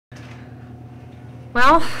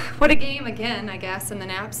Well, what a game again, I guess, in the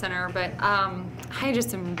Knapp Center. But I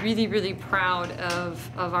just am really, really proud of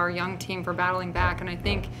our young team for battling back. And I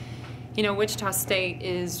think, you know, Wichita State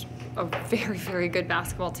is a very, very good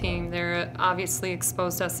basketball team. They're obviously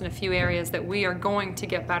exposed us in a few areas that we are going to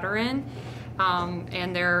get better in.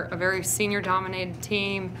 And they're a very senior-dominated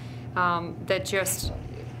team that just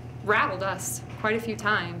rattled us quite a few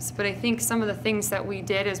times. But I think some of the things that we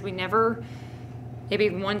did is we never, maybe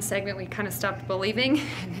in one segment we kind of stopped believing,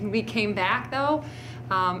 and then we came back though.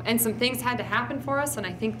 And some things had to happen for us, and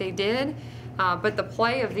I think they did. But the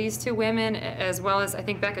play of these two women, as well as I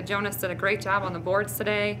think Becca Jonas did a great job on the boards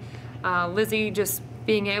today. Lizzie just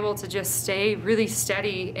being able to just stay really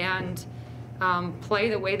steady and play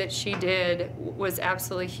the way that she did was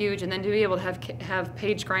absolutely huge. And then to be able to have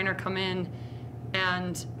Paige Greiner come in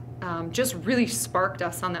and just really sparked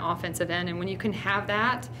us on the offensive end. And when you can have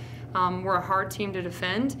that, we're a hard team to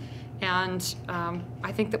defend. And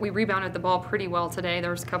I think that we rebounded the ball pretty well today.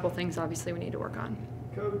 There's a couple things obviously we need to work on.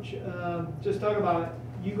 Coach, just talk about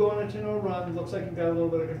you go on a 10-0 run. Looks like you've got a little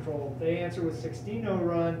bit of control. They answer with 16-0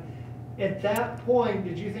 run. At that point,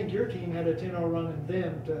 did you think your team had a 10-0 run in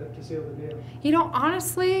them to seal the deal? You know,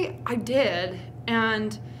 honestly, I did.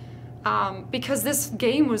 And because this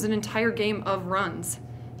game was an entire game of runs,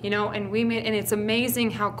 you know, and it's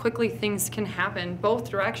amazing how quickly things can happen both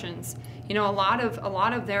directions. You know, a lot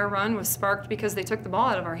of their run was sparked because they took the ball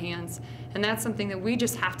out of our hands, and that's something that we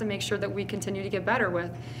just have to make sure that we continue to get better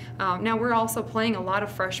with. Now we're also playing a lot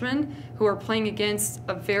of freshmen who are playing against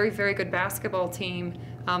a very, very good basketball team,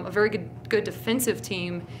 a very good defensive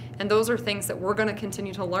team, and those are things that we're going to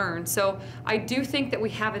continue to learn. So I do think that we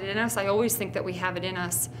have it in us. I always think that we have it in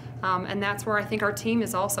us, and that's where I think our team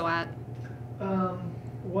is also at.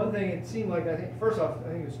 One thing it seemed like, I think, first off, I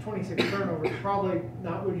think it was 26 turnovers, probably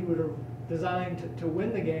not what you would have designed to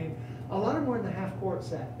win the game. A lot of them were in the half-court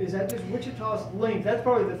set. Is that just Wichita's length? That's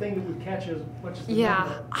probably the thing that would catch as much as the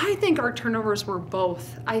number. I think our turnovers were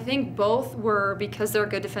both. I think both were because they're a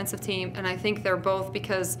good defensive team, and I think they're both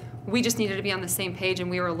because we just needed to be on the same page and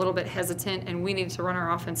we were a little bit hesitant and we needed to run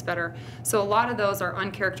our offense better. So a lot of those are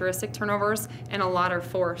uncharacteristic turnovers and a lot are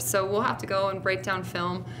forced. So we'll have to go and break down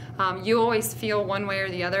film. You always feel one way or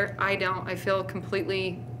the other. I don't. I feel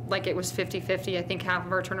completely like it was 50-50. I think half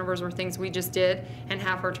of our turnovers were things we just did, and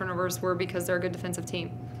half our turnovers were because they're a good defensive team.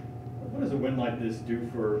 What does a win like this do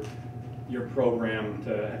for your program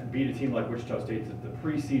to beat a team like Wichita State, the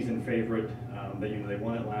preseason favorite? They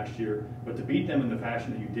won it last year, but to beat them in the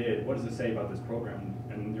fashion that you did, what does it say about this program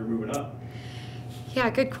and you're moving up? Yeah,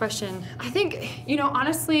 good question. I think, you know,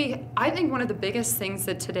 honestly, I think one of the biggest things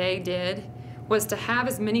that today did was to have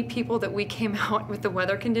as many people that we came out with the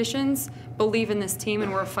weather conditions believe in this team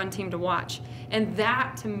and we're a fun team to watch. And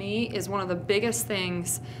that, to me, is one of the biggest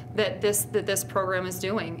things that this program is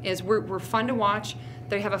doing, is we're fun to watch.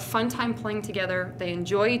 They have a fun time playing together. They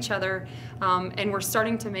enjoy each other, and we're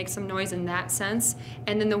starting to make some noise in that sense.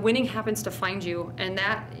 And then the winning happens to find you, and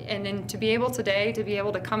then to be able today to be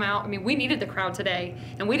able to come out. I mean, we needed the crowd today,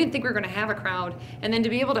 and we didn't think we were going to have a crowd. And then to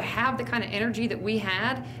be able to have the kind of energy that we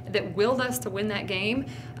had that willed us to win that game,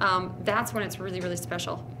 that's when it's really, really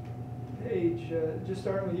special. Paige, just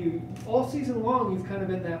starting with you, all season long you've kind of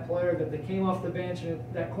been that player that came off the bench, and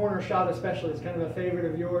that corner shot especially is kind of a favorite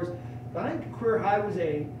of yours. But I think career high was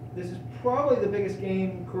 8. This is probably the biggest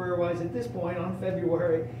game career-wise at this point on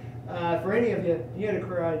February. For any of you, you had a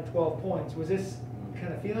career high 12 points. Was this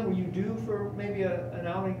kind of feeling, were you due for maybe an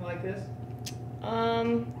outing like this?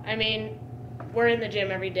 I mean, we're in the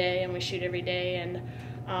gym every day and we shoot every day, and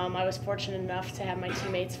I was fortunate enough to have my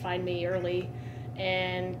teammates find me early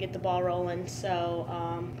and get the ball rolling.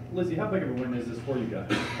 So, Lizzie, how big of a win is this for you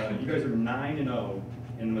guys? You guys are 9-0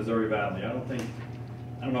 in the Missouri Valley.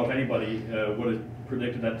 I don't know if anybody would have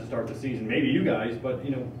predicted that to start the season. Maybe you guys, but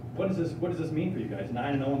you know, what does this mean for you guys?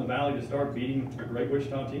 9-0 in the Valley to start beating a great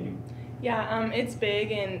Wichita team. Yeah, it's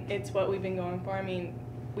big and it's what we've been going for. I mean,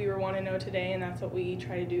 we were 1-0 today, and that's what we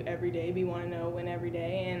try to do every day. Be 1-0, win every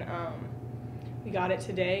day, and we got it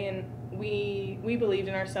today, and we believed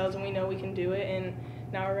in ourselves, and we know we can do it, and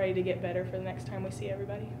now we're ready to get better for the next time we see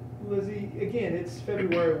everybody. Lizzie, again, it's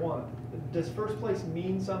February 1. Does first place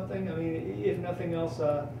mean something? I mean, if nothing else,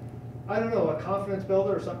 I don't know, a confidence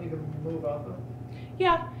builder or something you can move up of?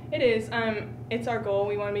 Yeah, it is. It's our goal.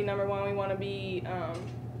 We want to be number one. We want to be.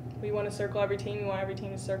 We want to circle every team. We want every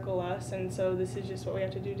team to circle us, and so this is just what we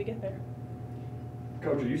have to do to get there.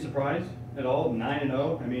 Coach, are you surprised at all?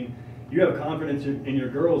 9-0. I mean, you have confidence in your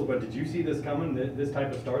girls, but did you see this coming? This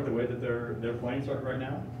type of start, the way that they're playing right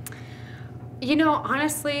now? You know,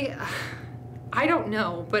 honestly, I don't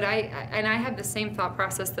know, but I have the same thought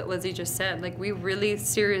process that Lizzie just said. Like, we really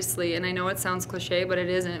seriously, and I know it sounds cliche, but it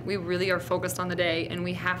isn't, we really are focused on the day, and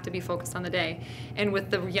we have to be focused on the day. And with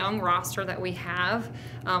the young roster that we have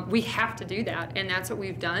to do that, and that's what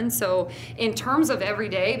we've done. So in terms of every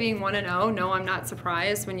day being 1-0, no, I'm not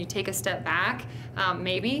surprised. When you take a step back,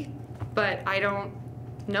 maybe, but I don't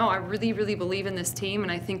know. I really, really believe in this team,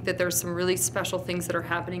 and I think that there's some really special things that are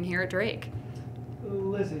happening here at Drake.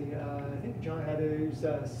 Lizzie, I think John had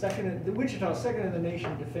Wichita second in the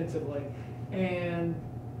nation defensively, and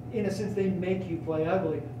in a sense they make you play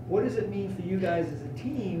ugly. What does it mean for you guys as a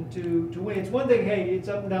team to win? It's one thing, hey, it's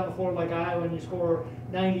up and down the floor like Iowa and you score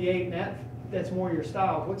 98 and that's more your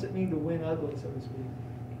style. What's it mean to win ugly, so to speak?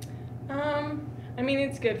 I mean,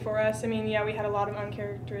 it's good for us. I mean, yeah, we had a lot of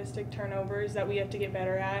uncharacteristic turnovers that we have to get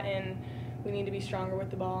better at, and we need to be stronger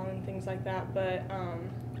with the ball and things like that. But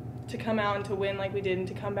to come out and to win like we did and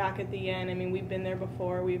to come back at the end, I mean, we've been there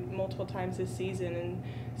before. We've multiple times this season, and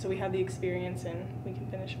so we have the experience and we can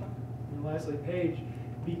finish well. And lastly, Paige,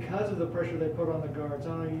 because of the pressure they put on the guards,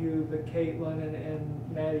 on you, the Caitlin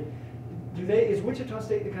and Maddie, is Wichita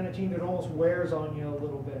State the kind of team that almost wears on you a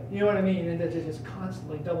little bit? You know what I mean? And that just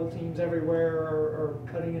constantly double teams everywhere or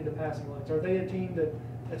cutting into passing lanes. Are they a team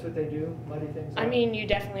that's what they do, muddy things up? I mean, you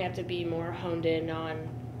definitely have to be more honed in on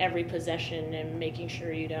every possession and making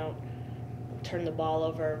sure you don't turn the ball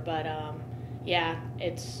over. But yeah,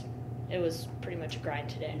 it was pretty much a grind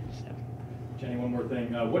today. So. Jenny, one more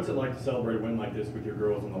thing. What's it like to celebrate a win like this with your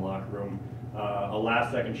girls in the locker room? A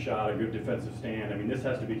last-second shot, a good defensive stand. I mean, this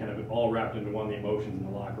has to be kind of all wrapped into one, the emotions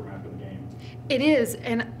in the locker room after the game. It is,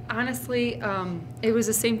 and honestly, it was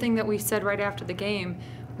the same thing that we said right after the game.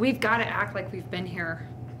 We've got to act like we've been here,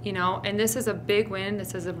 you know, and this is a big win.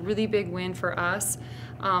 This is a really big win for us,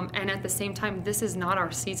 and at the same time, this is not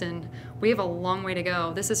our season. We have a long way to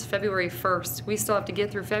go. This is February 1st. We still have to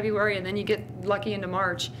get through February, and then you get lucky into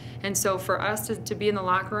March. And so for us to be in the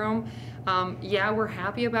locker room, yeah, we're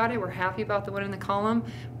happy about it. We're happy about the win in the column,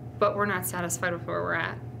 but we're not satisfied with where we're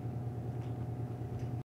at.